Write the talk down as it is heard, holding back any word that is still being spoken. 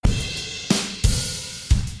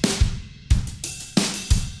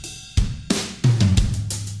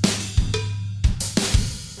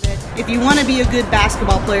if you want to be a good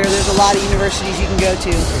basketball player, there's a lot of universities you can go to.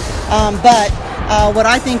 But what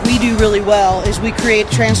I think we do really well is we create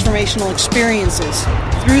transformational experiences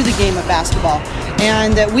through the game of basketball.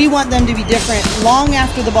 And that we want them to be different long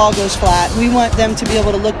after the ball goes flat. We want them to be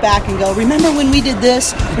able to look back and go, remember when we did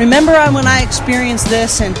this? Remember when I experienced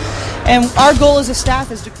this? And our goal as a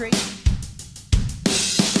staff is to create...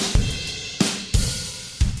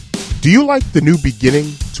 Do you like the new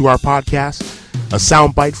beginning to our podcast? A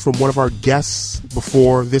soundbite from one of our guests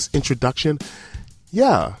before this introduction?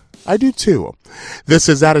 Yeah, I do too. This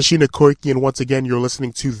is Adeshina Koiki, and once again, you're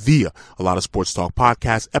listening to the A Lot of Sports Talk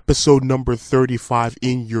podcast, episode number 35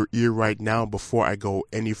 in your ear right now. Before I go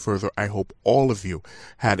any further, I hope all of you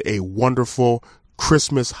had a wonderful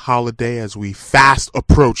Christmas holiday as we fast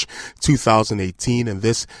approach 2018. And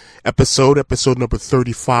this episode number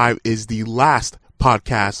 35, is the last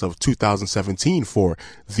podcast of 2017 for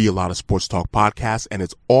the A Lot of Sports Talk podcast, and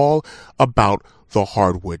it's all about the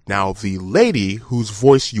hardwood. Now, the lady whose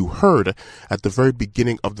voice you heard at the very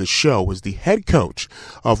beginning of the show is the head coach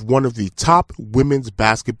of one of the top women's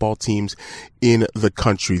basketball teams in the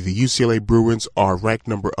country. The UCLA Bruins are ranked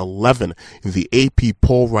number 11 in the AP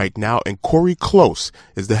poll right now, and Corey Close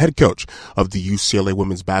is the head coach of the UCLA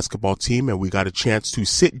women's basketball team, and we got a chance to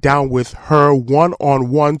sit down with her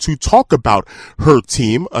one-on-one to talk about her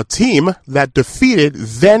team, a team that defeated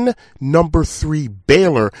then number 3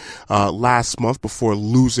 Baylor last month, before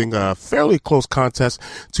losing a fairly close contest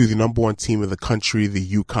to the number 1 team in the country, the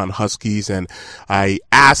UConn Huskies. And I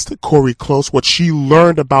asked Corey Close what she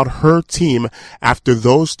learned about her team after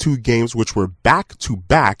those 2 games, which were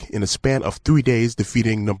back-to-back in a span of 3 days,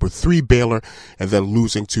 defeating number 3 Baylor and then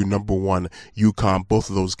losing to number 1 UConn, both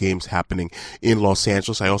of those games happening in Los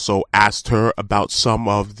Angeles. I also asked her about some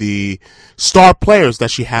of the star players that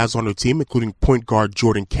she has on her team, including point guard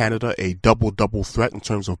Jordan Canada, a double-double threat in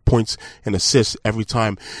terms of points and assists every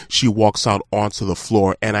time she walks out onto the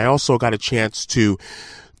floor. And I also got a chance to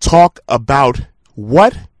talk about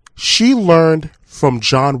what she learned from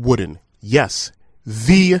John Wooden. Yes,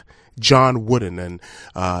 the John Wooden. And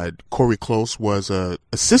Corey Close was an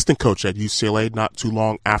assistant coach at UCLA not too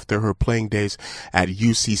long after her playing days at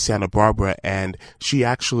UC Santa Barbara, and she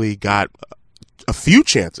actually got a few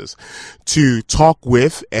chances to talk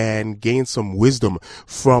with and gain some wisdom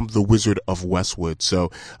from the Wizard of Westwood. So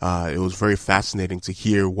it was very fascinating to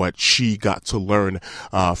hear what she got to learn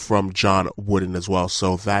from John Wooden as well.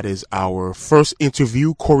 So that is our first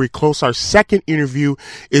interview, Corey Close. Our second interview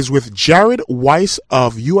is with Jared Weiss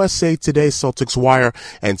of USA Today, Celtics Wire,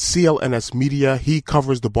 and CLNS Media. He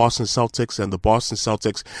covers the Boston Celtics, and the Boston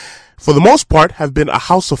Celtics, for the most part, have been a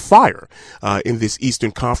house of fire in this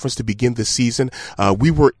Eastern Conference to begin the season. We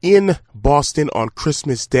were in Boston on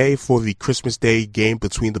Christmas Day for the Christmas Day game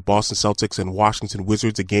between the Boston Celtics and Washington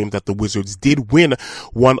Wizards, a game that the Wizards did win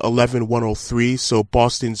 111-103. So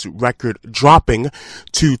Boston's record dropping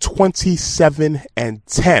to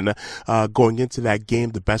 27-10 going into that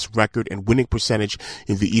game, the best record and winning percentage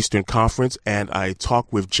in the Eastern Conference. And I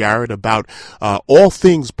talked with Jared about all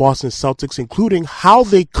things Boston Celtics, including how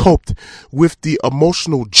they coped with the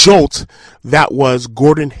emotional jolt that was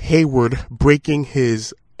Gordon Hayward breaking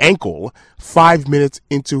his ankle 5 minutes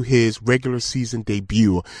into his regular season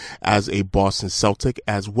debut as a Boston Celtic,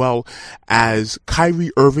 as well as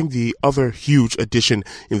Kyrie Irving, the other huge addition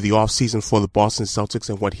in the offseason for the Boston Celtics,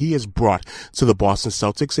 and what he has brought to the Boston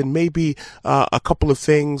Celtics, and maybe a couple of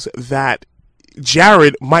things that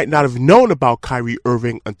Jared might not have known about Kyrie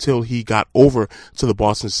Irving until he got over to the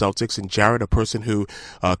Boston Celtics. And Jared, a person who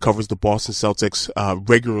covers the Boston Celtics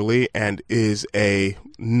regularly and is a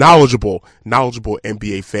knowledgeable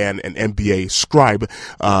NBA fan and NBA scribe,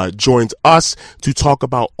 joins us to talk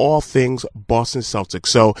about all things Boston Celtics.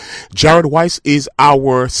 So Jared Weiss is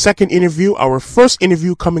our second interview. Our first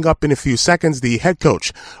interview coming up in a few seconds, the head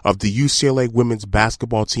coach of the UCLA women's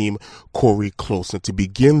basketball team, Corey Close. And to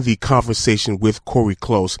begin the conversation with Corey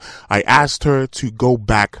Close, I asked her to go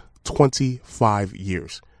back 25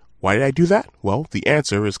 years. Why did I do that? Well, the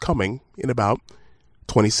answer is coming in about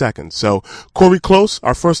 20 seconds. So Corey Close,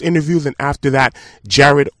 our first interview. Then after that,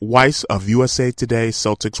 Jared Weiss of USA Today,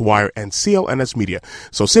 Celtics Wire, and CLNS Media.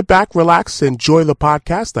 So sit back, relax, enjoy the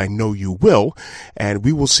podcast. I know you will. And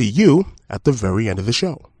we will see you at the very end of the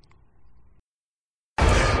show.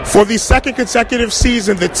 For the second consecutive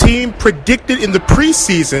season, the team predicted in the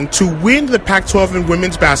preseason to win the Pac-12 in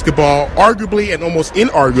women's basketball, arguably and almost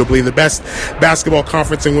inarguably the best basketball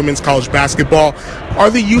conference in women's college basketball, are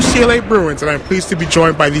the UCLA Bruins. And I'm pleased to be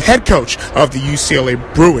joined by the head coach of the UCLA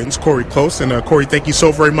Bruins, Corey Close. And Corey, thank you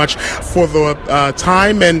so very much for the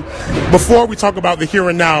time. And before we talk about the here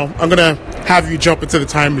and now, I'm going to have you jump into the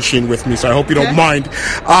time machine with me, so I hope you don't mind.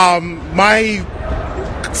 My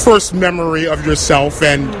first memory of yourself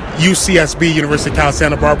and UCSB, University of Cal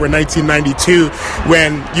Santa Barbara, in 1992,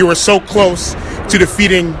 when you were so close to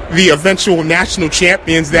defeating the eventual national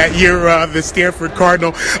champions that year, the Stanford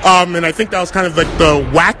Cardinal. And I think that was kind of like the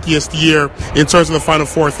wackiest year in terms of the Final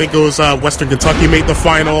Four. I think it was Western Kentucky made the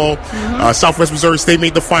final, Southwest Missouri State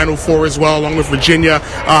made the Final Four as well, along with Virginia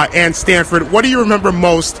and Stanford. What do you remember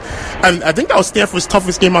most? And I think that was Stanford's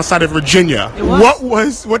toughest game outside of Virginia.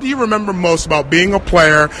 What do you remember most about being a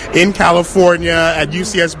player in California at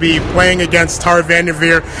UCSB, playing against Tara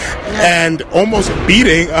Vanderveer and almost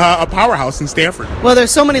beating a powerhouse in Stanford? Well,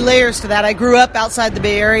 there's so many layers to that. I grew up outside the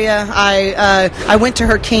Bay Area. I went to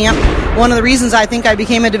her camp. One of the reasons I think I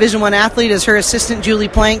became a Division I athlete is her assistant, Julie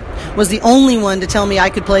Plank, was the only one to tell me I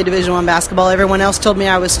could play Division I basketball. Everyone else told me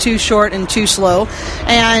I was too short and too slow.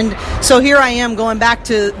 And so here I am going back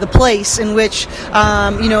to the place in which,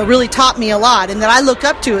 really taught me a lot and that I looked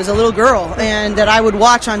up to as a little girl and that I would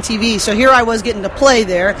watch on TV. So here I was getting to play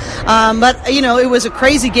there. But it was a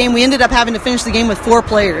crazy game. We ended up having to finish the game with 4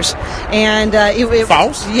 players. And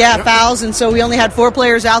fouls? Yeah, fouls. And so we only had 4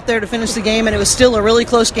 players out there to finish the game, and it was still a really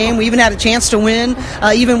close game. We even had a chance to win,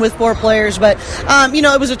 even with 4 players. But,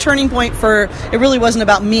 it was a turning point it really wasn't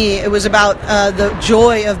about me. It was about the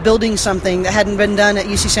joy of building something that hadn't been done at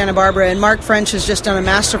UC Santa Barbara. And Mark French has just done a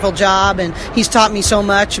masterful job, and he's taught me so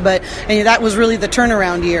much. But that was really the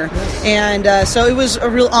turnaround year. And so it was a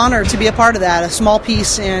real honor to be a part of that, a small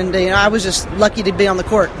piece. And I was just lucky to be on the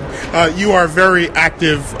court. You are very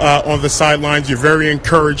active on the sidelines. You're very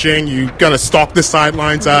encouraging. You kind of stalk the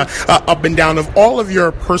sidelines up and down. Of all of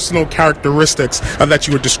your personal characteristics that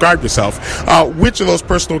you would describe yourself, which of those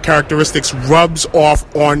personal characteristics rubs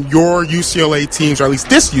off on your UCLA teams, or at least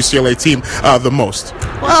this UCLA team, the most?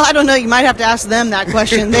 Well, I don't know. You might have to ask them that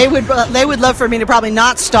question. They would love for me to probably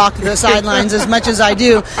not stalk the sidelines as much as I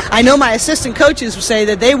do. I know my assistant coaches would say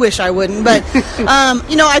that they wish I wouldn't, but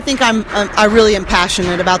I think I really am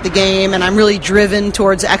passionate about the game, and I'm really driven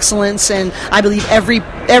towards excellence, and I believe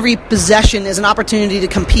every possession is an opportunity to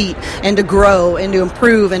compete and to grow and to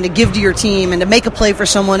improve and to give to your team and to make a play for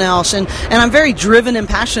someone else, and I'm very driven and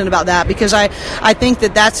passionate about that, because I think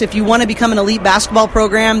that's if you want to become an elite basketball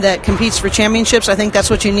program that competes for championships, I think that's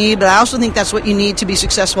what you need, but I also think that's what you need to be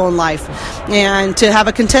successful in life and to have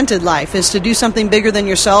a contented life, is to do something bigger than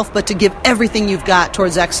yourself, but to give everything you've got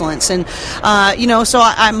towards excellence. And so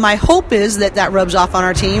my hope is that rubs off on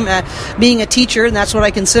our team. Being a teacher, and that's what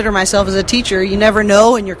I consider myself as a teacher, you never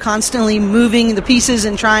know, and you're constantly moving the pieces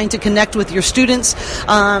and trying to connect with your students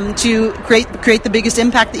to create the biggest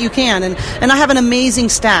impact that you can. And I have an amazing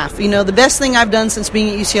staff. The best thing I've done since being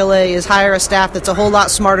at UCLA is hire a staff that's a whole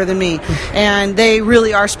lot smarter than me, and they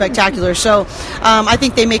really are spectacular. So I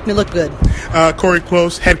think they make me look good. Corey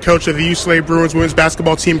Close, head coach of the UCLA Bruins women's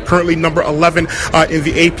basketball team, currently number 11 in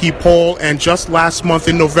the AP poll. And just last month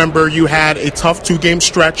in November, you had a tough 2-game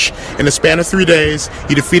stretch in the span of 3 days.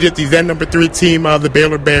 You defeated the then number 3 team, the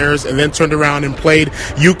Baylor Bears, and then turned around and played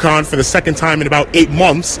UConn for the second time in about 8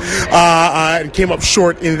 months, and came up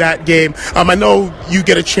short in that game. I know you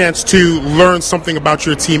get a chance to learn something about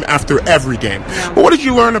your team after every game. But what did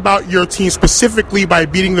you learn about your team specifically by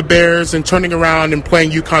beating the Bears and turning around and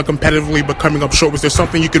playing UConn competitively but coming up short? Was there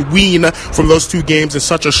something you could wean from those 2 games in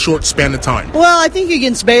such a short span of time? Well, I think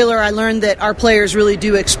against Baylor, I learned that our players really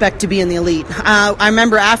do expect to be in the elite. I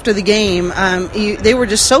remember after the game, they were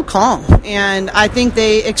just so calm, and I think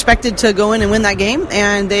they expected to go in and win that game,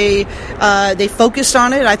 and they focused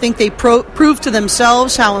on it. I think they proved to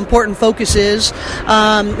themselves how important focus is,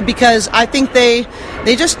 because I think they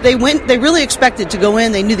really expected to go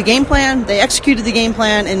in. They knew the game plan, they executed the game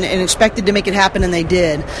plan, and expected to make it happen, and they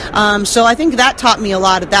did. So I think that taught me a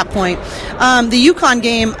lot at that point. The UConn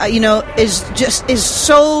game, is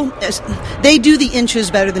so they do the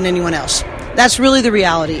inches better than anyone else. That's really the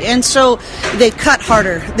reality. And so they cut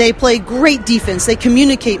harder. They play great defense. They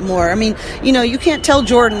communicate more. I mean, you can't tell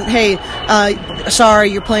Jordan, hey,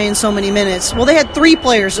 sorry, you're playing so many minutes. Well, they had 3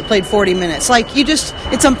 players that played 40 minutes.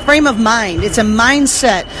 It's a frame of mind. It's a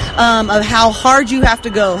mindset of how hard you have to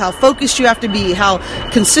go, how focused you have to be, how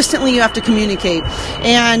consistently you have to communicate.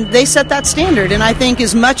 And they set that standard. And I think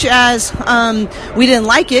as much as we didn't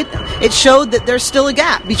like it, it showed that there's still a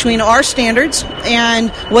gap between our standards and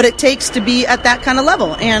what it takes to be at that kind of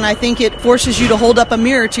level. And I think it forces you to hold up a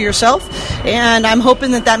mirror to yourself. And I'm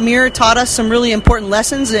hoping that mirror taught us some really important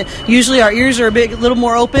lessons. Usually our ears are a little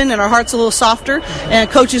more open and our heart's a little softer, and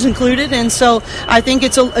coaches included. And so I think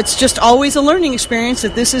it's just always a learning experience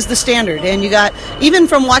that this is the standard. And you got, even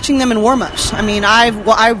from watching them in warm-ups, I mean, I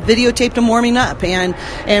videotaped them warming up,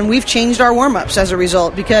 and we've changed our warm-ups as a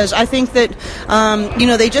result, because I think that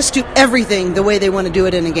they just do everything the way they want to do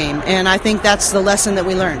it in a game. And I think that's the lesson that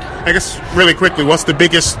we learned. I guess really quickly, what's the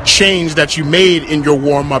biggest change that you made in your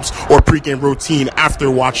warm-ups or pregame routine after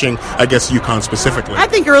watching, I guess, UConn specifically? I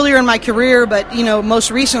think earlier in my career, but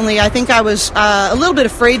most recently, I think I was a little bit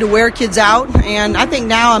afraid to wear kids out, and I think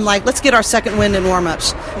now I'm like, let's get our second wind in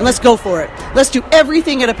warm-ups and let's go for it. Let's do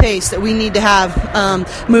everything at a pace that we need to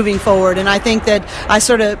have moving forward. And I think that I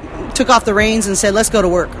sort of took off the reins and said, let's go to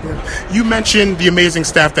work. You mentioned the amazing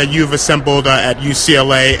staff that you've assembled at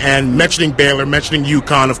UCLA, and mentioning Baylor, mentioning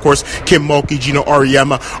UConn, of course, Kim Mulkey, Gino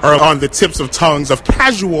Auriemma are on the tips of tongues of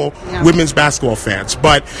casual women's basketball fans.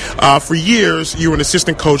 But for years, you were an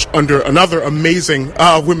assistant coach under another amazing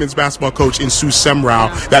women's basketball coach in Sue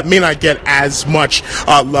Semrau that may not get as much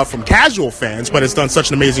love from casual fans, but has done such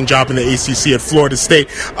an amazing job in the ACC at Florida State.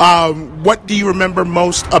 What do you remember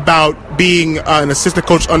most about being an assistant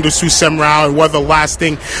coach under Sue Semrau, and what are the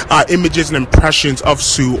lasting images and impressions of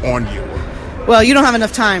Sue on you? Well, you don't have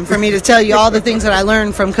enough time for me to tell you all the things that I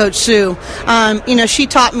learned from Coach Sue. She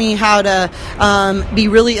taught me how to be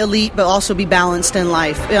really elite, but also be balanced in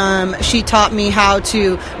life. She taught me how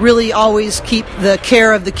to really always keep the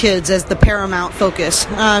care of the kids as the paramount focus.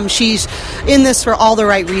 She's in this for all the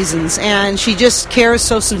right reasons, and she just cares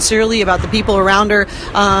so sincerely about the people around her.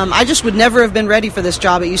 I just would never have been ready for this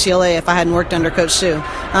job at UCLA if I hadn't worked under Coach Sue.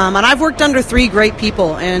 And I've worked under 3 great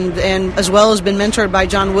people, and as well as been mentored by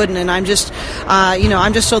John Wooden, and I'm just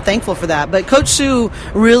so thankful for that. But Coach Sue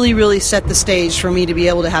really, really set the stage for me to be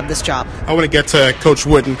able to have this job. I want to get to Coach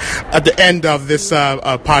Wooden at the end of this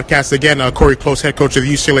podcast. Again, Corey Close, head coach of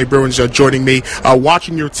the UCLA Bruins, joining me.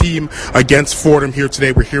 Watching your team against Fordham here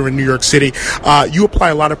today. We're here in New York City. You apply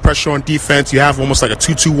a lot of pressure on defense. You have almost like a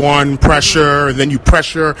 2-2-1 pressure, and then you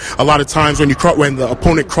pressure a lot of times when the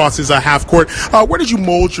opponent crosses a half court. Where did you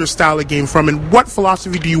mold your style of game from, and what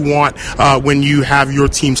philosophy do you want when you have your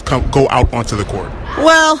teams go out onto the court?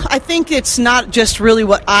 Well, I think it's not just really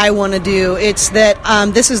what I want to do. It's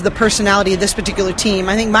that this is the personality of this particular team.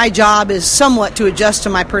 I think my job is somewhat to adjust to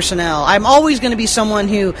my personnel. I'm always going to be someone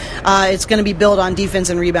who it's going to be built on defense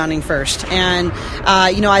and rebounding first. And,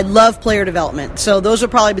 I love player development. So those are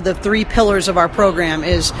probably the 3 pillars of our program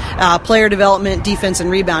is player development, defense, and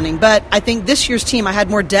rebounding. But I think this year's team, I had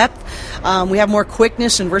more depth. We have more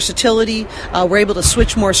quickness and versatility. We're able to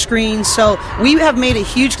switch more screens. So we have made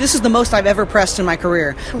this is the most I've ever pressed in my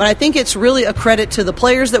career. But I think it's really a credit to the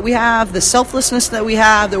players that we have, the selflessness that we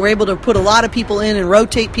have, that we're able to put a lot of people in and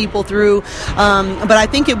rotate people through. But I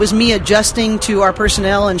think it was me adjusting to our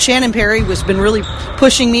personnel, and Shannon Perry has been really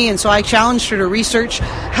pushing me, and so I challenged her to research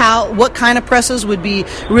what kind of presses would be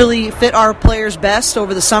really fit our players best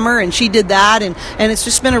over the summer, and she did that, and it's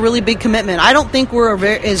just been a really big commitment. I don't think we're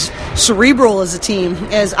as cerebral as a team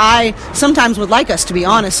as I sometimes would like us to be,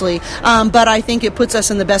 honestly, but I think it puts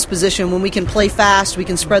us in the best position when we can play fast, we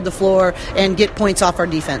can spread the floor, and get points off our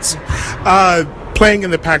defense. Playing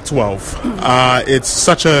in the Pac-12, it's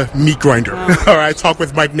such a meat grinder. All right, I talked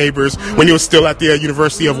with Mike Neighbors when he was still at the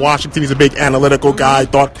University of Washington. He's a big analytical guy.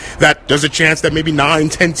 Thought that there's a chance that maybe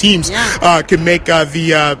 9-10 teams can make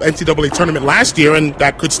the NCAA tournament last year, and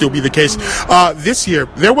that could still be the case this year.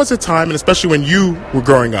 There was a time, and especially when you were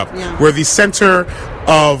growing up, where the center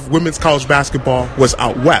of women's college basketball was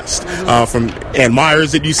out west, from Ann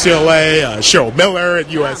Myers at UCLA, Cheryl Miller at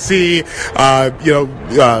USC,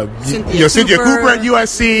 Cynthia Cooper at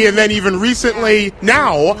USC, and then even recently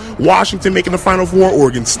now Washington making the Final Four,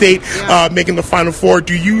 Oregon State making the Final Four.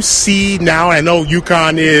 Do you see now, I know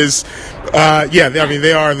UConn is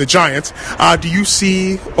They are the Giants. Do you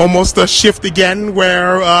see almost a shift again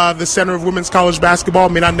where the center of women's college basketball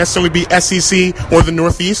may not necessarily be SEC or the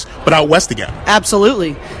Northeast, but out west again?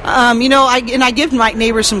 Absolutely. I give Mike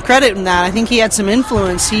Neighbors some credit in that. I think he had some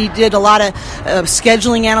influence. He did a lot of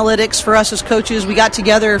scheduling analytics for us as coaches. We got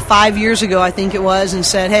together 5 years ago, I think it was, and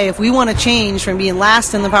said, hey, if we want to change from being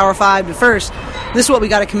last in the Power 5 to first, this is what we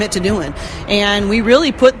got to commit to doing. And we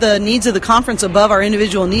really put the needs of the conference above our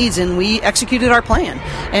individual needs, and we executed our plan,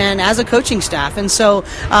 and as a coaching staff. And so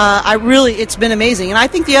it's been amazing. And I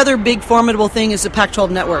think the other big formidable thing is the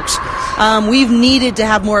Pac-12 networks. We've needed to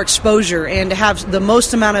have more exposure and to have the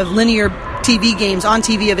most amount of linear TV games on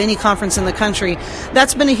TV of any conference in the country.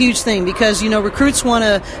 That's been a huge thing because, recruits want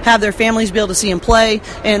to have their families be able to see them play,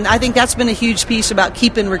 and I think that's been a huge piece about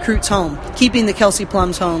keeping recruits home, keeping the Kelsey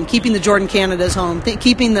Plums home, keeping the Jordan Canadas home,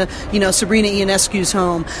 keeping the, Sabrina Ionescu's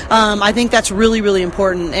home. I think that's really, really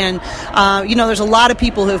important, and, there's a lot of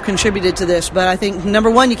people who have contributed to this, but I think, number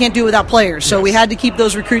one, you can't do it without players, so we had to keep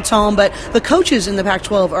those recruits home, but the coaches in the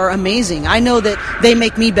Pac-12 are amazing. I know that they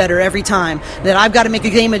make me better every time, that I've got to make a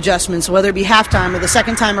game adjustments, whether it be halftime or the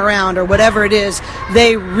second time around or whatever it is.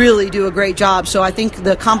 They really do a great job. So I think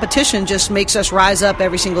the competition just makes us rise up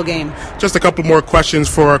every single game. Just a couple more questions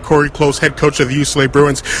for Corey Close, head coach of the UCLA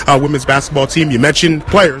Bruins women's basketball team. You mentioned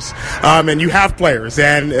players, and you have players,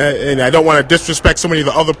 and I don't want to disrespect so many of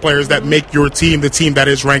the other players that make your team the team that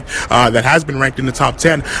is ranked, that has been ranked in the top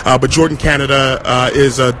 10. But Jordan Canada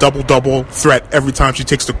is a double-double threat every time she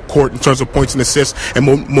takes the court in terms of points and assists, and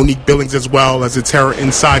Monique Billings as well as a terror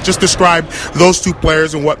inside. Just describe those two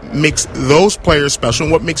players and what makes those players special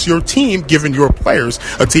and what makes your team, given your players,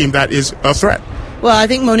 a team that is a threat. Well, I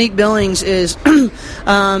think Monique Billings is,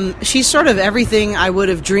 she's sort of everything I would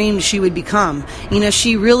have dreamed she would become.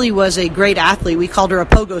 She really was a great athlete. We called her a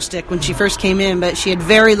pogo stick when she first came in, but she had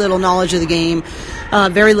very little knowledge of the game,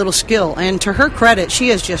 very little skill. And to her credit, she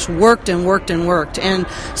has just worked and worked and worked. And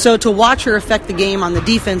so to watch her affect the game on the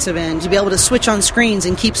defensive end, to be able to switch on screens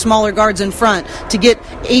and keep smaller guards in front, to get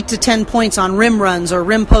 8 to 10 points on rim runs or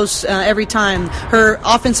rim posts every time. Her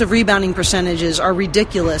offensive rebounding percentages are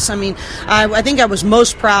ridiculous. I think I was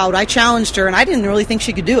most proud. I challenged her, and I didn't really think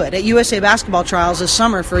she could do it. At USA Basketball Trials this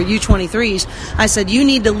summer for U23s, I said, you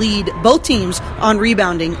need to lead both teams on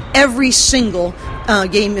rebounding every single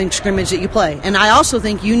game and scrimmage that you play. And I also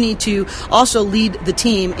think you need to also lead the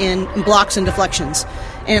team in blocks and deflections.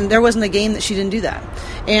 And there wasn't a game that she didn't do that.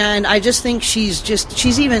 And I just think I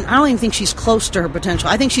don't even think she's close to her potential.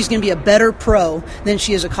 I think she's going to be a better pro than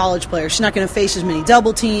she is a college player. She's not going to face as many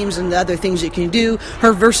double teams and the other things you can do.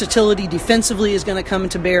 Her versatility defensively is going to come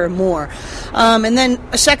to bear more. And then,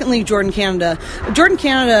 secondly, Jordan Canada.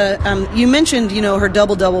 You mentioned, her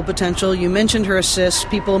double-double potential. You mentioned her assists.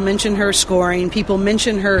 People mentioned her scoring. People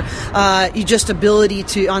mentioned her just ability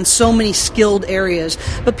to on so many skilled areas.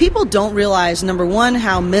 But people don't realize, number one,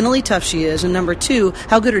 how mentally tough she is, and number two,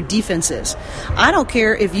 how good her defense is. I don't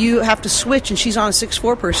care if you have to switch and she's on a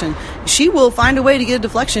 6'4" person. She will find a way to get a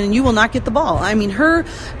deflection and you will not get the ball. Her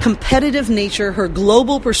competitive nature, her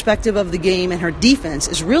global perspective of the game, and her defense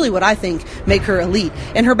is really what I think make her elite.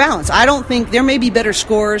 And her balance. I don't think there may be better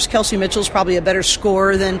scorers. Kelsey Mitchell's probably a better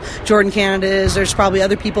scorer than Jordan Canada is. There's probably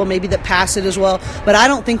other people maybe that pass it as well. But I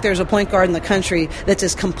don't think there's a point guard in the country that's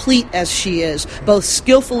as complete as she is, both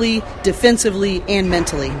skillfully, defensively, and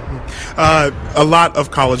mentally. A lot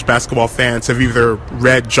of college basketball fans have either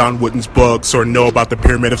read John Wooden's books or know about the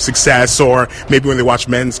Pyramid of Success, or maybe when they watch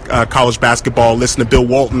men's college basketball, listen to Bill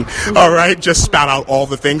Walton, all right, just spout out all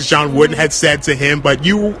the things John Wooden had said to him. But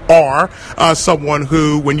you are someone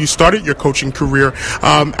who, when you started your coaching career,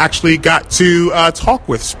 actually got to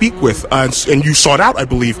speak with, and you sought out, I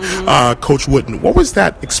believe, Coach Wooden. What was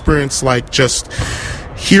that experience like, just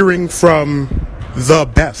hearing from the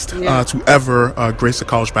best to ever grace a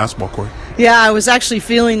college basketball court? Yeah, I was actually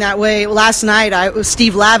feeling that way last night.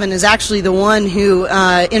 Steve Lavin is actually the one who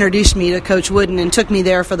introduced me to Coach Wooden and took me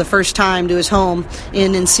there for the first time to his home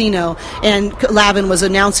in Encino. And Lavin was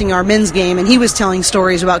announcing our men's game, and he was telling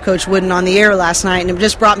stories about Coach Wooden on the air last night, and it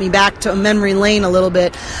just brought me back to memory lane a little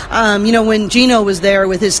bit. When Gino was there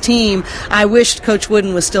with his team, I wished Coach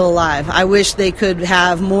Wooden was still alive. I wish they could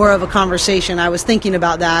have more of a conversation. I was thinking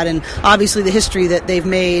about that, and obviously the history that they've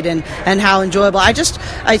made and how enjoyable.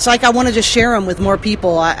 It's like I want to just share them with more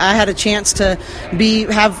people. I had a chance to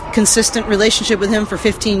have consistent relationship with him for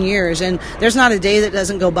 15 years, and there's not a day that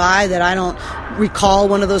doesn't go by that I don't recall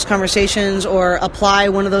one of those conversations or apply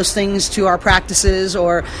one of those things to our practices,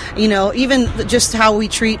 or even just how we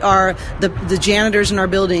treat the janitors in our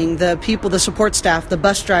building, the people, the support staff, the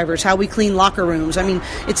bus drivers, how we clean locker rooms. I mean,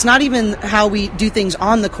 it's not even how we do things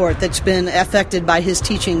on the court that's been affected by his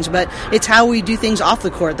teachings, but it's how we do things off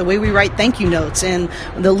the court, the way we write thank you notes and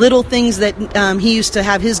the little things that he used to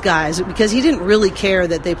have his guys, because he didn't really care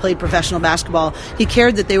that they played professional basketball. He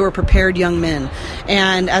cared that they were prepared young men.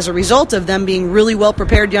 And as a result of them being really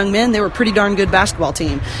well-prepared young men, they were a pretty darn good basketball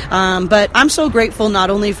team. But I'm so grateful not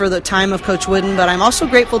only for the time of Coach Wooden, but I'm also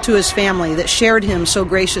grateful to his family that shared him so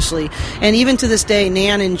graciously. And even to this day,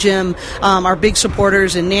 Nan and Jim are big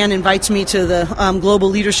supporters, and Nan invites me to the Global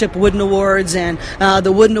Leadership Wooden Awards and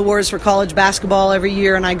the Wooden Awards for college basketball every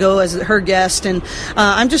year, and I go as her guest. And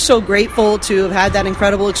I'm just so grateful to have had that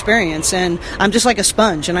incredible experience. And I'm just like a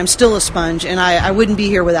sponge, and I'm still a sponge, and I wouldn't be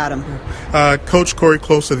here without him. Coach Corey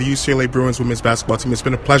Close of the UCLA Bruins women's basketball team, it's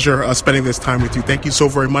been a pleasure spending this time with you. Thank you so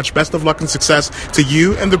very much. Best of luck and success to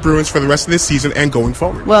you and the Bruins for the rest of this season and going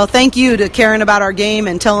forward. Well, thank you to caring about our game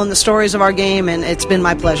and telling the stories of our game, and it's been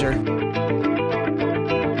my pleasure.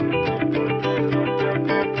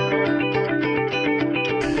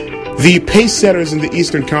 The pace setters in the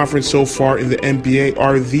Eastern Conference so far in the NBA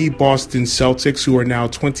are the Boston Celtics, who are now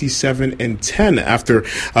 27-10 after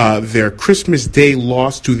their Christmas Day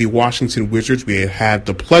loss to the Washington Wizards. We had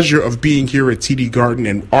the pleasure of being here at TD Garden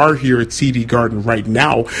and are here at TD Garden right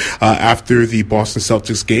now after the Boston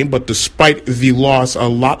Celtics game. But despite the loss, a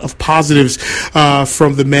lot of positives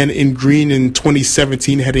from the men in green in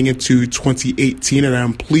 2017 heading into 2018. And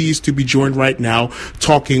I'm pleased to be joined right now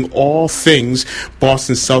talking all things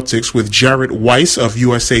Boston Celtics with Jared Weiss of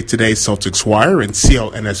USA Today Celtics Wire and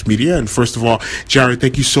CLNS Media. And first of all, Jared,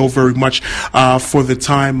 thank you so very much for the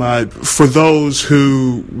time. For those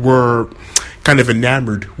who were kind of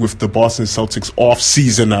enamored with the Boston Celtics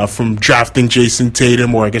off-season from drafting Jason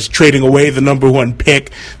Tatum, or I guess trading away the number one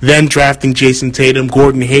pick, then drafting Jason Tatum,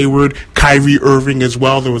 Gordon Hayward, Kyrie Irving as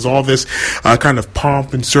well. There was all this kind of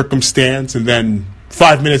pomp and circumstance, and then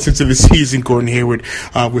 5 minutes into the season, Gordon Hayward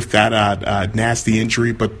with that nasty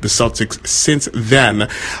injury. But the Celtics since then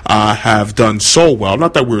have done so well.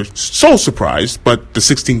 Not that we're so surprised, but the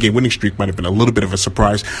 16-game winning streak might have been a little bit of a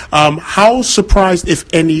surprise. How surprised, if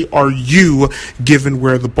any, are you, given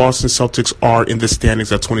where the Boston Celtics are in the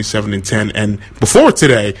standings at 27-10, and before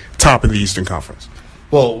today, top in the Eastern Conference?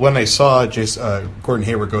 Well, when I saw Gordon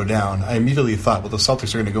Hayward go down, I immediately thought, well, the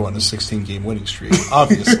Celtics are going to go on a 16-game winning streak,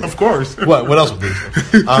 obviously. Of course. What else would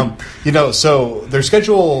they do? So their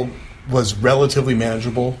schedule was relatively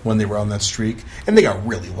manageable when they were on that streak, and they got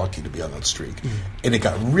really lucky to be on that streak. Mm-hmm. And it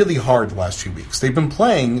got really hard the last few weeks. They've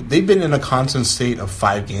been in a constant state of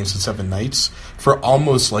 5 games and 7 nights for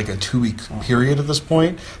almost like a 2-week period at this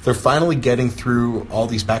point. They're finally getting through all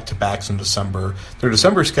these back-to-backs in December. Their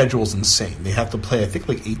December schedule is insane. They have to play, I think,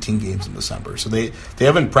 like 18 games in December. So they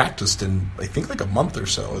haven't practiced in, I think, like a month or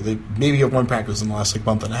so. They maybe have one practice in the last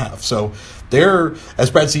month and a half. So they're, as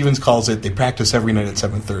Brad Stevens calls it, they practice every night at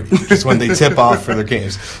 7:30, which is when they tip off for their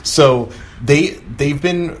games. So they've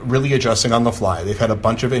been really adjusting on the fly. They've had a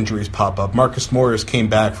bunch of injuries pop up. Marcus Morris came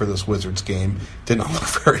back for this Wizards game. Did not look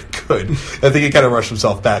very good. I think he kind of rushed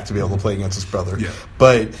himself back to be able to play against his brother. Yeah.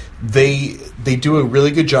 But they do a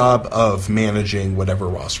really good job of managing whatever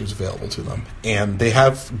roster is available to them. And they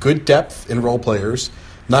have good depth in role players.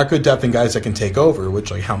 Not good depth in guys that can take over, which,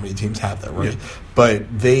 like, how many teams have that, right? Yeah.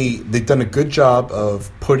 But they've done a good job of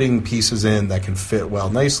putting pieces in that can fit well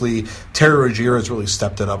nicely. Terry Rozier has really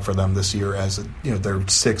stepped it up for them this year as their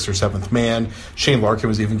 6th or 7th man. Shane Larkin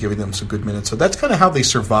was even giving them some good minutes. So that's kind of how they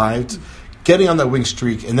survived getting on that wing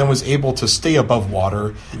streak, and then was able to stay above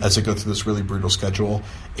water as they go through this really brutal schedule.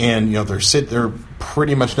 And they're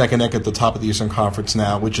pretty much neck and neck at the top of the Eastern Conference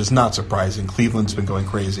now, which is not surprising. Cleveland's been going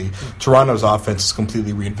crazy. Toronto's offense is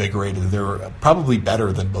completely reinvigorated. They're probably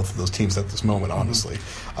better than both of those teams at this moment, honestly.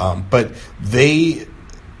 But they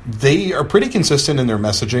are pretty consistent in their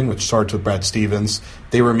messaging, which starts with Brad Stevens.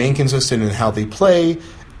 They remain consistent in how they play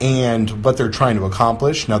and what they're trying to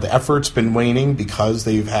accomplish. Now, the effort's been waning because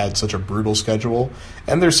they've had such a brutal schedule,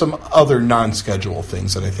 and there's some other non-schedule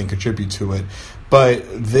things that I think contribute to it. But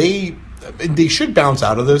they should bounce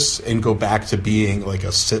out of this and go back to being like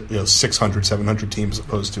a 600, 700 team as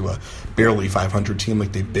opposed to a barely 500 team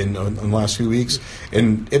like they've been in the last few weeks.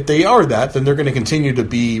 And if they are that, then they're going to continue to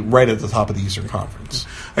be right at the top of the Eastern Conference.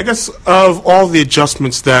 I guess of all the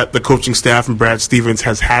adjustments that the coaching staff and Brad Stevens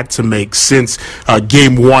has had to make since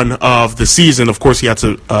Game 1 of the season, of course,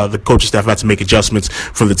 the coaching staff had to make adjustments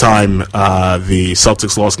from the time the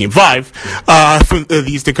Celtics lost Game 5 from the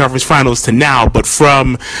Eastern Conference Finals to now. But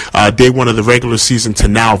from day one of the regular season to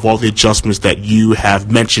now, of all the adjustments that you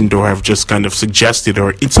have mentioned or have just kind of suggested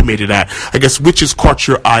or intimated at, I guess which has caught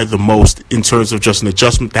your eye the most in terms of just an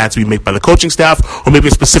adjustment that had to be made by the coaching staff, or maybe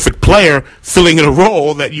a specific player filling in a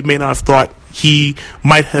role that you may not have thought he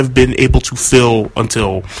might have been able to fill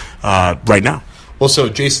until right now? Well, so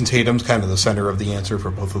Jason Tatum's kind of the center of the answer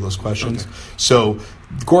for both of those questions. Okay. So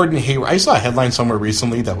Gordon Hayward, I saw a headline somewhere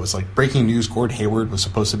recently that was like, breaking news, Gordon Hayward was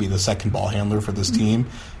supposed to be the second ball handler for this team.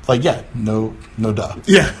 Like, yeah, no duh.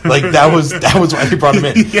 Yeah. Like, that was why they brought him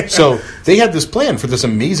in. Yeah. So they had this plan for this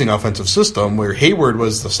amazing offensive system where Hayward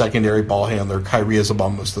was the secondary ball handler, Kyrie has the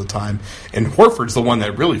ball most of the time, and Horford's the one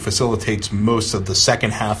that really facilitates most of the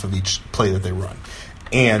second half of each play that they run.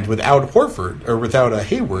 And without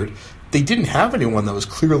Hayward, they didn't have anyone that was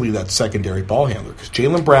clearly that secondary ball handler, because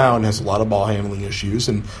Jaylen Brown has a lot of ball handling issues,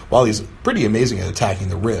 and while he's pretty amazing at attacking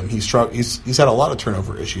the rim, he's had a lot of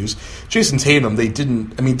turnover issues. Jason Tatum, they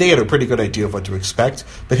had a pretty good idea of what to expect,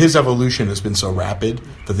 but his evolution has been so rapid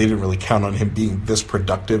that they didn't really count on him being this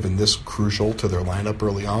productive and this crucial to their lineup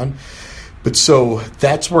early on. But so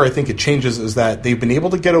that's where I think it changes, is that they've been able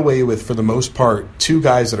to get away with, for the most part, two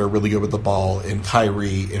guys that are really good with the ball in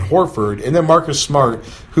Kyrie and Horford, and then Marcus Smart,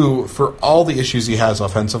 who, for all the issues he has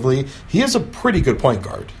offensively, he is a pretty good point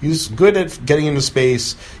guard. He's good at getting into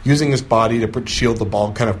space, using his body to shield the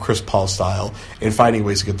ball, kind of Chris Paul style, and finding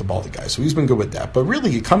ways to get the ball to guys. So he's been good with that. But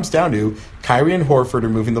really, it comes down to Kyrie and Horford are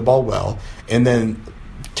moving the ball well, and then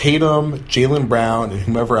Tatum, Jaylen Brown, and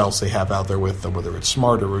whomever else they have out there with them, whether it's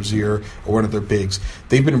Smart or Rozier or one of their bigs,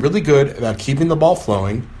 they've been really good about keeping the ball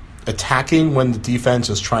flowing, attacking when the defense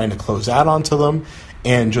is trying to close out onto them,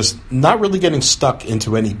 and just not really getting stuck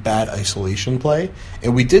into any bad isolation play.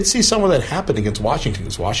 And we did see some of that happen against Washington,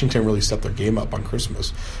 because Washington really stepped their game up on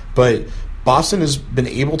Christmas. But Boston has been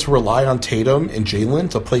able to rely on Tatum and Jaylen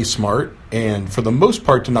to play smart, and for the most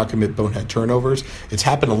part to not commit bonehead turnovers. It's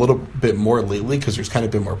happened a little bit more lately because there's kind of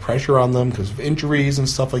been more pressure on them because of injuries and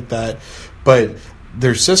stuff like that. But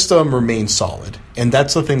their system remains solid, and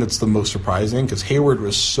that's the thing that's the most surprising, because Hayward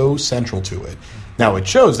was so central to it. Now, it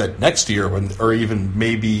shows that next year, or even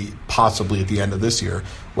maybe possibly at the end of this year,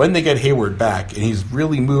 when they get Hayward back and he's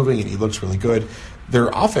really moving and he looks really good, their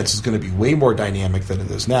offense is going to be way more dynamic than it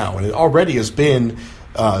is now. And it already has been,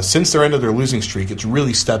 since their end of their losing streak, it's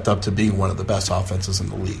really stepped up to being one of the best offenses in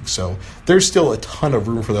the league. So there's still a ton of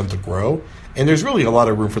room for them to grow, and there's really a lot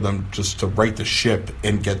of room for them just to right the ship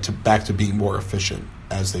and get back to being more efficient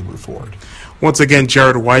as they move forward. Once again,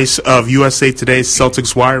 Jared Weiss of USA Today's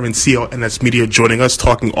Celtics Wire and CLNS Media joining us,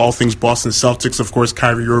 talking all things Boston Celtics. Of course,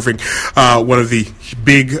 Kyrie Irving, one of the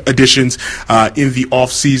big additions in the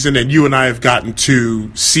offseason. And you and I have gotten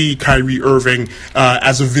to see Kyrie Irving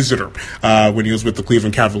as a visitor when he was with the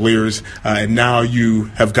Cleveland Cavaliers. And now you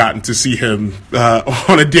have gotten to see him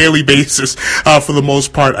on a daily basis for the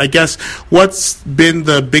most part. I guess what's been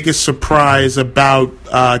the biggest surprise about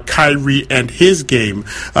Kyrie and his game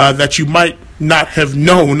that you might not have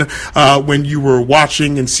known when you were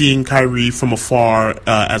watching and seeing Kyrie from afar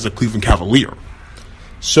as a Cleveland Cavalier?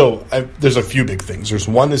 So there's a few big things. There's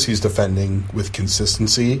one is he's defending with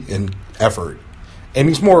consistency and effort, and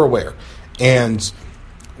he's more aware. And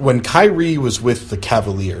when Kyrie was with the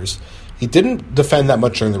Cavaliers, he didn't defend that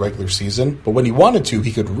much during the regular season, but when he wanted to,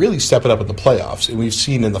 he could really step it up in the playoffs. And we've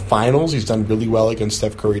seen in the finals, he's done really well against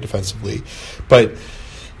Steph Curry defensively. But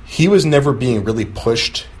he was never being really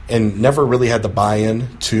pushed and never really had the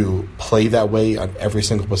buy-in to play that way on every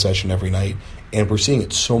single possession every night. And we're seeing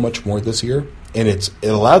it so much more this year. And it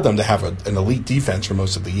allowed them to have an elite defense for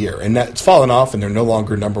most of the year. And that's fallen off, and they're no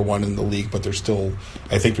longer number one in the league, but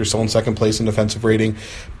I think they're still in second place in defensive rating.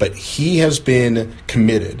 But he has been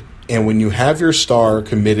committed. And when you have your star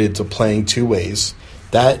committed to playing two ways,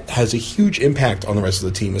 that has a huge impact on the rest of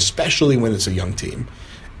the team, especially when it's a young team.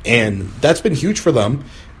 And that's been huge for them.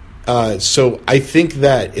 So I think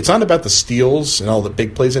that it's not about the steals and all the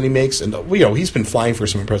big plays that he makes. And, he's been flying for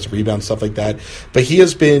some impressive rebounds, stuff like that. But he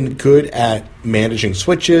has been good at managing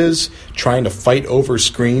switches, trying to fight over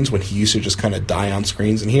screens when he used to just kind of die on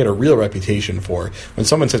screens. And he had a real reputation for when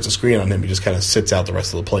someone sets a screen on him, he just kind of sits out the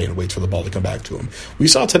rest of the play and waits for the ball to come back to him. We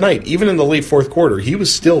saw tonight, even in the late fourth quarter, he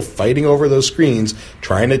was still fighting over those screens,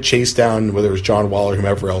 trying to chase down whether it was John Wall or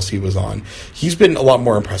whomever else he was on. He's been a lot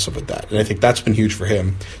more impressive with that. And I think that's been huge for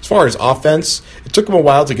him. As far as offense, it took him a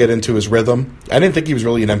while to get into his rhythm. I didn't think he was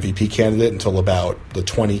really an MVP candidate until about the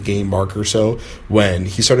 20-game mark or so, when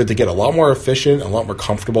he started to get a lot more efficient, a lot more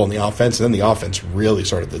comfortable in the offense, and then the offense really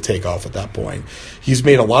started to take off at that point. He's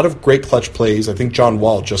made a lot of great clutch plays. I think John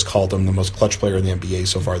Wall just called him the most clutch player in the NBA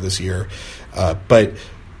so far this year. But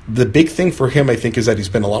The big thing for him, I think, is that he's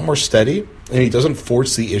been a lot more steady, and he doesn't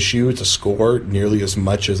force the issue to score nearly as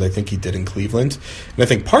much as I think he did in Cleveland. And I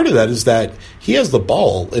think part of that is that he has the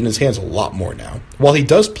ball in his hands a lot more now. While he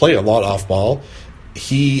does play a lot off ball,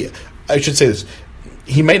 I should say this,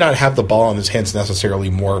 he may not have the ball in his hands necessarily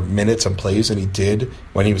more minutes and plays than he did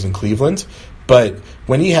when he was in Cleveland, but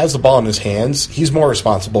when he has the ball in his hands, he's more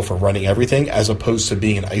responsible for running everything as opposed to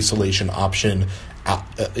being an isolation option,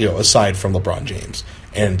 aside from LeBron James.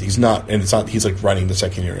 And he's not he's like running the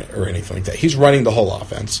second unit or anything like that. He's running the whole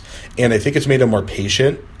offense. And I think it's made him more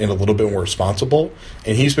patient and a little bit more responsible.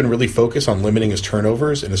 And he's been really focused on limiting his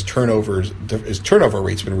turnovers, and his turnover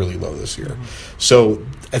rate's been really low this year. So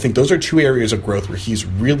I think those are two areas of growth where he's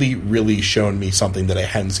really, really shown me something that I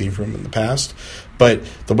hadn't seen from him in the past. But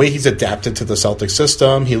the way he's adapted to the Celtics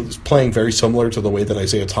system, he's playing very similar to the way that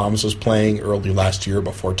Isaiah Thomas was playing early last year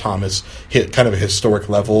before Thomas hit kind of a historic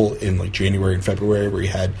level in like January and February, where he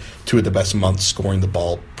had two of the best months scoring the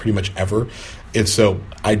ball pretty much ever. And so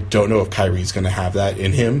I don't know if Kyrie's going to have that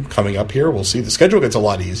in him coming up here. We'll see. The schedule gets a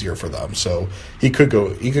lot easier for them, so he could go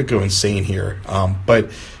insane here.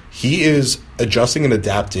 But he is adjusting and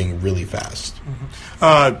adapting really fast.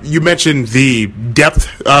 You mentioned the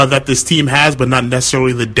depth that this team has, but not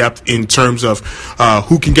necessarily the depth in terms of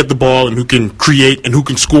who can get the ball and who can create and who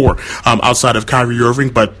can score outside of Kyrie Irving.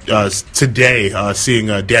 But today, seeing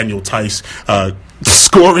Daniel Tice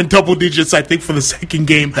score in double digits, I think, for the second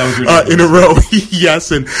game in a row.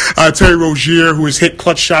 Yes, and Terry Rozier, who has hit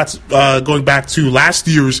clutch shots going back to last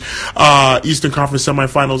year's Eastern Conference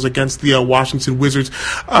semifinals against the Washington Wizards,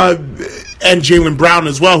 and Jaylen Brown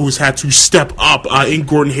as well, who's had to step up in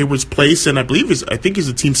Gordon Hayward's place, and I think he's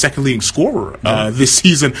the team's second leading scorer this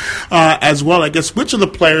season as well. I guess which of the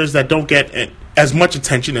players that don't get as much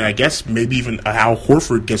attention, and I guess maybe even Al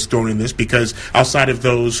Horford gets thrown in this, because outside of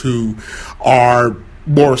those who are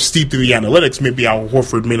more steeped in the analytics, maybe Al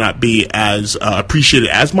Horford may not be as appreciated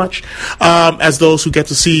as much as those who get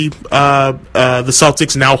to see the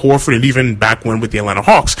Celtics and Al Horford, and even back when with the Atlanta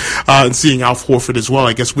Hawks, and seeing Al Horford as well.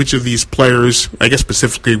 I guess which of these players, I guess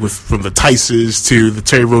specifically from the Tices to the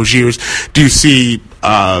Terry Roziers, do you see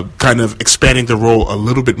kind of expanding the role a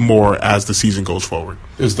little bit more as the season goes forward?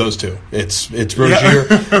 It's those two. It's Rozier.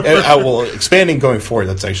 Well, expanding going forward,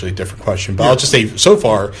 that's actually a different question. But I'll just say, so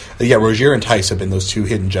far, Rozier and Tice have been those two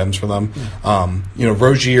hidden gems for them.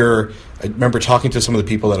 Rozier, I remember talking to some of the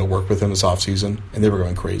people that have worked with him this offseason, and they were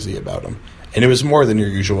going crazy about him. And it was more than your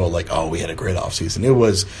usual, like, oh, we had a great offseason.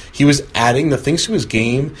 He was adding the things to his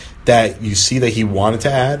game that you see that he wanted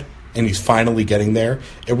to add, and he's finally getting there.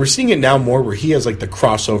 And we're seeing it now more where he has like the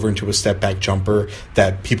crossover into a step-back jumper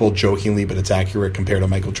that people jokingly, but it's accurate compared to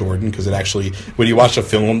Michael Jordan, because it actually, when you watch the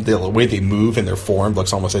film, the way they move and their form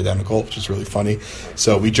looks almost identical, which is really funny.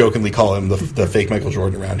 So we jokingly call him the fake Michael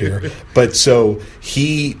Jordan around here. But so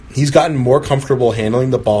he's gotten more comfortable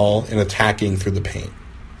handling the ball and attacking through the paint.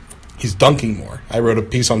 He's dunking more. I wrote a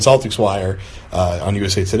piece on Celtics Wire on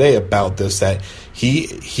USA Today about this, that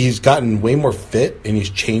he's gotten way more fit, and he's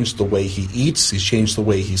changed the way he eats. He's changed the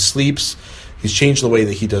way he sleeps. He's changed the way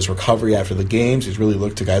that he does recovery after the games. He's really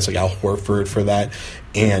looked to guys like Al Horford for that.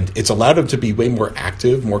 And it's allowed him to be way more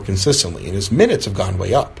active, more consistently. And his minutes have gone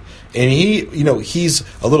way up. And he's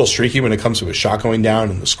a little streaky when it comes to his shot going down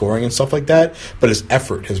and the scoring and stuff like that, but his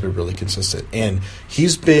effort has been really consistent. And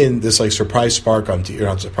he's been this like spark on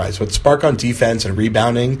defense and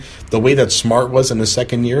rebounding, the way that Smart was in his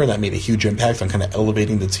second year, and that made a huge impact on kind of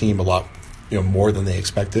elevating the team a lot more than they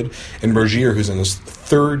expected. And Rozier, who's in his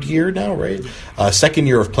third year now, right? Second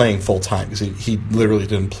year of playing full time, because he literally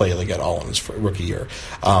didn't play like at all in his rookie year.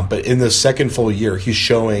 But in the second full year, he's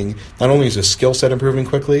showing not only is his skill set improving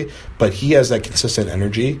quickly, but he has that consistent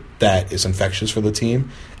energy that is infectious for the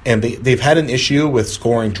team. And they've had an issue with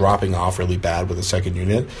scoring dropping off really bad with the second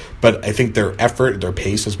unit, but I think their effort, their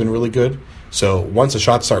pace has been really good. So once the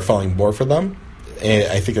shots start falling more for them,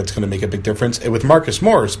 I think that's going to make a big difference. And with Marcus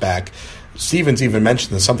Morris back, Stevens even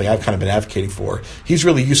mentioned this, something I've kind of been advocating for. He's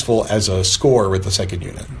really useful as a scorer with the second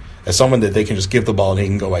unit, as someone that they can just give the ball and he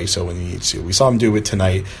can go ISO when he needs to. We saw him do it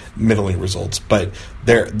tonight, middling results, but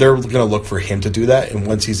they're going to look for him to do that, and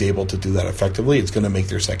once he's able to do that effectively, it's going to make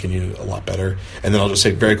their second unit a lot better. And then I'll just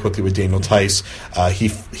say very quickly with Daniel Tice,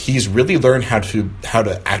 he's really learned how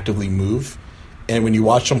to actively move. And when you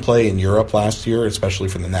watched him play in Europe last year, especially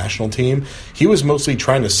for the national team, he was mostly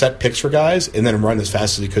trying to set picks for guys and then run as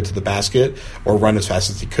fast as he could to the basket, or run as fast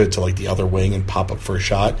as he could to like the other wing and pop up for a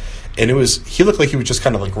shot. And he looked like he was just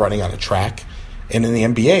kind of like running on a track. And in the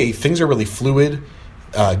NBA, things are really fluid.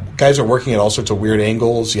 Guys are working at all sorts of weird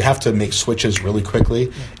angles. You have to make switches really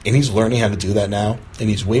quickly, and he's learning how to do that now. And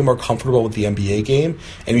he's way more comfortable with the NBA game,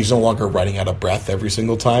 and he's no longer running out of breath every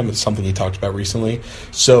single time. It's something he talked about recently.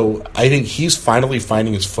 So I think he's finally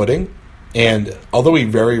finding his footing. And although he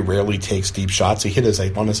very rarely takes deep shots, he hit his,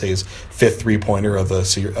 I want to say, his fifth 3-pointer of the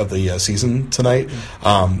season tonight.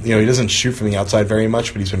 He doesn't shoot from the outside very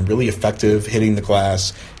much, but he's been really effective hitting the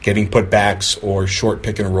glass, getting putbacks or short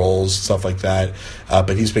pick and rolls, stuff like that.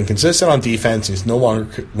 But he's been consistent on defense. He's no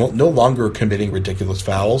longer committing ridiculous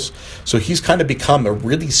fouls. So he's kind of become a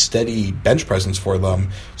really steady bench presence for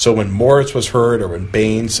them. So when Moritz was hurt or when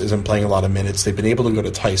Baines isn't playing a lot of minutes, they've been able to go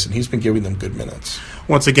to Tyson. He's been giving them good minutes.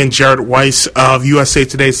 Once again, Jared Weiss of USA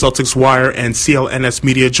Today, Celtics Wire, and CLNS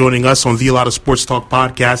Media joining us on the A Lot of Sports Talk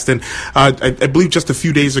podcast. And I believe just a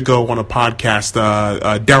few days ago on a podcast,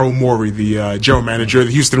 Daryl Morey, the general manager of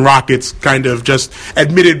the Houston Rockets, kind of just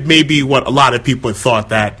admitted maybe what a lot of people had thought,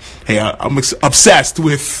 that, hey, I'm obsessed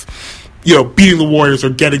with, beating the Warriors or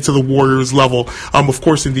getting to the Warriors level. Of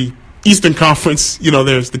course, in the Eastern Conference,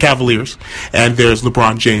 there's the Cavaliers and there's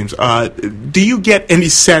LeBron James. Do you get any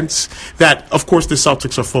sense that, of course, the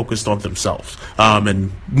Celtics are focused on themselves?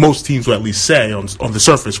 And most teams will at least say on the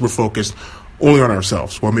surface we're focused only on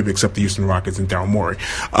ourselves, well, maybe except the Houston Rockets and Daryl Morey.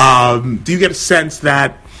 Do you get a sense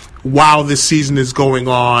that while this season is going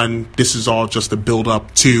on, this is all just a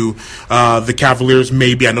build-up to the Cavaliers?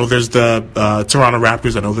 Maybe, I know there's the Toronto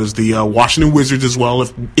Raptors. I know there's the Washington Wizards as well,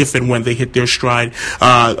 if and when they hit their stride.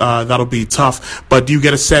 That'll be tough. But do you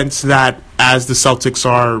get a sense that as the Celtics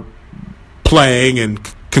are playing and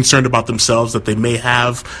concerned about themselves, that they may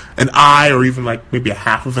have an eye, or even like maybe a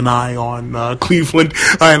half of an eye, on Cleveland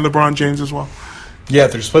and LeBron James as well? Yeah,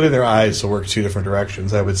 they're splitting their eyes to work two different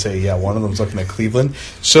directions. I would say, one of them's looking at Cleveland.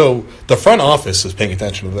 So the front office is paying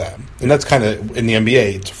attention to that. And that's kind of, in the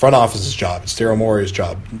NBA, it's the front office's job. It's Daryl Morey's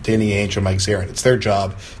job, Danny Ainge and Mike Zarin. It's their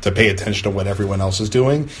job to pay attention to what everyone else is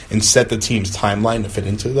doing and set the team's timeline to fit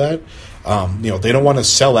into that. They don't want to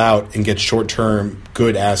sell out and get short-term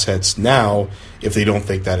good assets now if they don't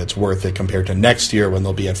think that it's worth it compared to next year when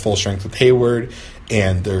they'll be at full strength with Hayward,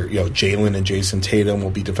 and they're, Jalen and Jason Tatum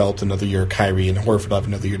will be developed another year. Kyrie and Horford will have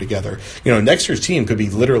another year together. Next year's team could be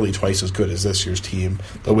literally twice as good as this year's team,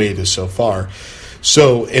 the way it is so far.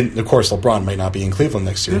 So, and of course, LeBron might not be in Cleveland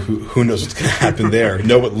next year. Who knows what's going to happen there?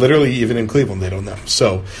 No, literally, even in Cleveland, they don't know.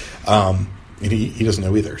 So, he doesn't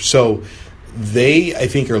know either. So, they, I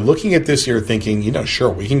think, are looking at this year thinking, sure,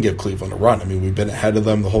 we can give Cleveland a run. I mean, we've been ahead of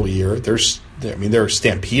them the whole year. They're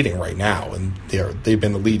stampeding right now, and they've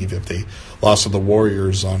been the lead even if they lost to the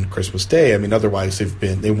Warriors on Christmas Day. I mean, otherwise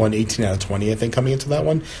they won 18 out of 20, I think, coming into that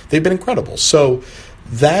one. They've been incredible. So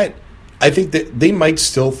that, I think that they might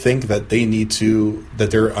still think that that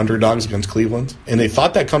they're underdogs against Cleveland, and they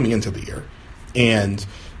thought that coming into the year. And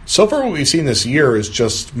so far what we've seen this year is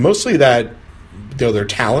just mostly that their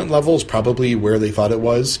talent level is probably where they thought it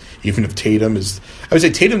was, even if Tatum is... I would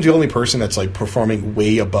say Tatum's the only person that's performing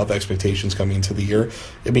way above expectations coming into the year.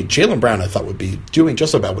 I mean, Jaylen Brown I thought would be doing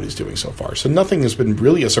just about what he's doing so far. So nothing has been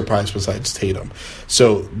really a surprise besides Tatum.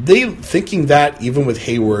 So they, thinking that even with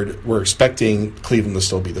Hayward, we're expecting Cleveland to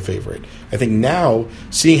still be the favorite. I think now,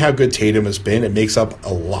 seeing how good Tatum has been, it makes up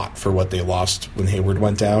a lot for what they lost when Hayward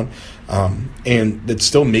went down. And it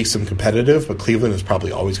still makes them competitive, but Cleveland is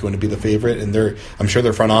probably always going to be the favorite. And I'm sure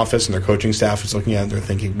their front office and their coaching staff is looking at it and they're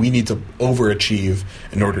thinking, we need to overachieve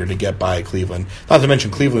in order to get by Cleveland. Not to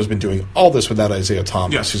mention, Cleveland has been doing all this without Isaiah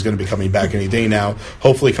Thomas, who's going to be coming back any day now,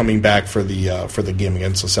 hopefully coming back for the game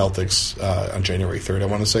against the Celtics on January 3rd, I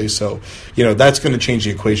want to say. So, that's going to change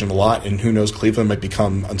the equation a lot, and who knows, Cleveland might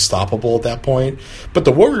become unstoppable at that point. But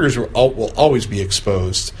the Warriors will always be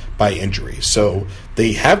exposed by injury. So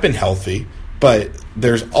they have been healthy, but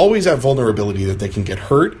there's always that vulnerability that they can get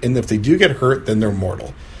hurt, and if they do get hurt, then they're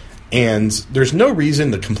mortal. And there's no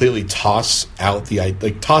reason to completely toss out the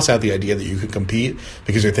idea that you could compete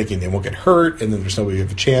because you're thinking they won't get hurt, and then there's no way you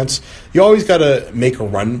have a chance. You always got to make a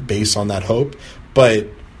run based on that hope, but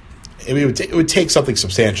it would take something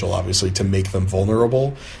substantial, obviously, to make them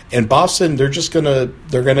vulnerable. And Boston, they're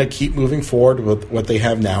gonna keep moving forward with what they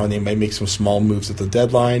have now, and they might make some small moves at the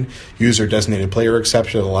deadline, use their designated player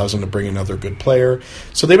exception that allows them to bring another good player.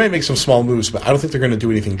 So they might make some small moves, but I don't think they're going to do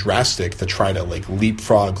anything drastic to try to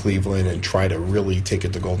leapfrog Cleveland and try to really take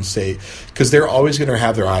it to Golden State, because they're always going to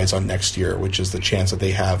have their eyes on next year, which is the chance that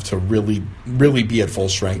they have to really, really be at full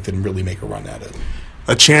strength and really make a run at it.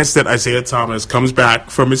 A chance that Isaiah Thomas comes back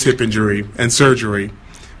from his hip injury and surgery,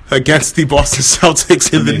 against the Boston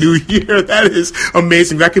Celtics in the new year. That is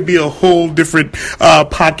amazing. That could be a whole different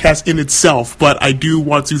podcast in itself. But I do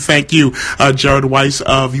want to thank you, Jared Weiss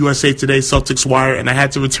of USA Today Celtics Wire, and I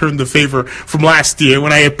had to return the favor from last year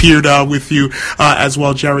when I appeared with you as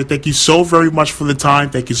well, Jared. Thank you so very much for the time.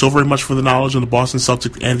 Thank you so very much for the knowledge on the Boston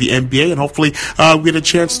Celtics and the NBA, and hopefully we get a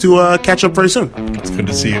chance to catch up very soon. It's good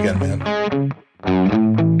to see you again, man.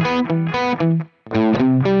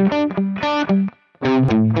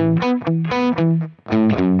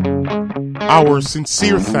 Our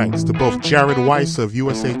sincere thanks to both Jared Weiss of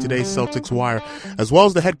USA Today Celtics Wire, as well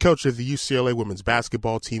as the head coach of the UCLA women's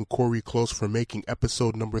basketball team, Corey Close, for making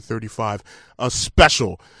episode number 35 a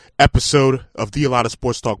special episode of the ALOST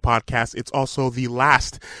Sports Talk podcast. It's also the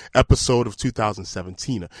last episode of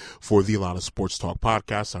 2017 for the ALOST Sports Talk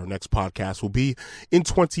podcast. Our next podcast will be in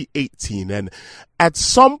 2018. And at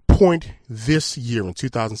some point this year in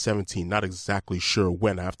 2017, not exactly sure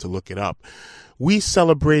when, I have to look it up, we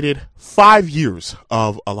celebrated 5 years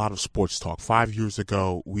of a lot of sports talk. 5 years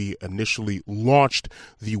ago, we initially launched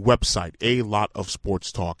the website,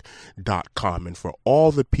 alotofsportstalk.com. And for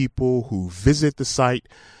all the people who visit the site,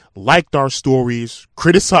 liked our stories,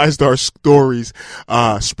 criticized our stories,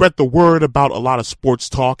 spread the word about a lot of sports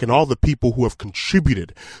talk, and all the people who have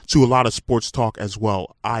contributed to a lot of sports talk as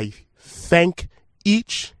well, I thank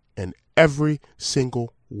each and every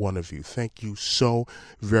single one of you. Thank you so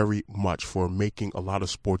very much for making a lot of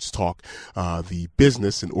sports talk the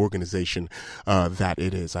business and organization that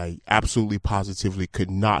it is. I absolutely positively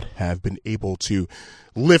could not have been able to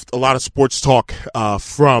lift a lot of sports talk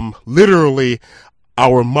from literally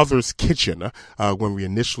our mother's kitchen when we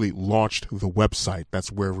initially launched the website.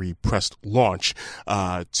 That's where we pressed launch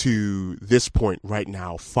to this point right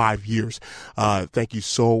now, 5 years. Thank you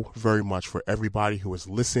so very much for everybody who has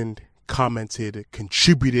listened, commented,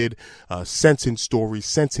 contributed, sent in stories,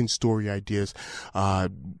 sent in story ideas.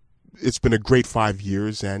 It's been a great 5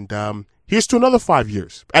 years, and here's to another 5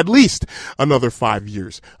 years, at least another 5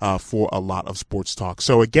 years for a lot of sports talk.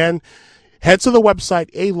 So again, head to the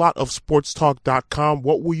website, alotofsportstalk.com.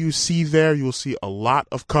 What will you see there? You'll see a lot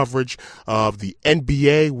of coverage of the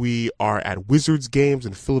NBA. We are at Wizards games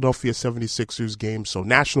and Philadelphia 76ers games, so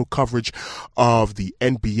national coverage of the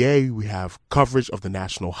NBA. We have coverage of the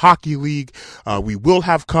National Hockey League. We will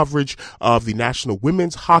have coverage of the National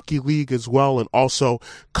Women's Hockey League as well, and also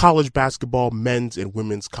college basketball, men's and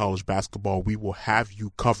women's college basketball. We will have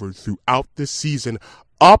you covered throughout this season,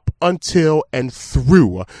 up until and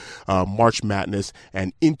through March Madness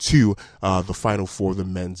and into the Final Four, the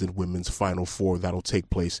men's and women's Final Four. That'll take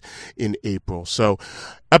place in April. So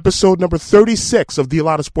episode number 36 of the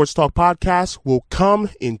ALOST Sports Talk podcast will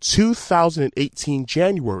come in 2018,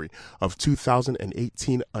 January of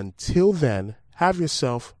 2018. Until then, have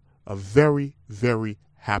yourself a very, very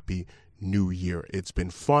happy new year. It's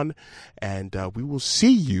been fun, and we will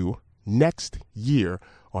see you next year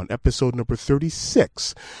on episode number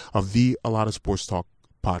 36 of the ALOST Sports Talk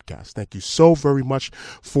podcast. Thank you so very much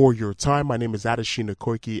for your time. My name is Adeshina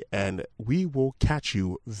Koike, and we will catch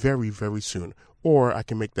you very, very soon. Or I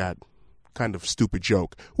can make that kind of stupid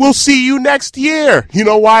joke. We'll see you next year. You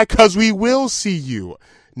know why? Because we will see you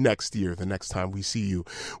next year. The next time we see you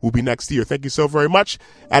will be next year. Thank you so very much.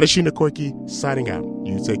 Adeshina Koike signing out.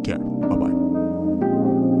 You take care.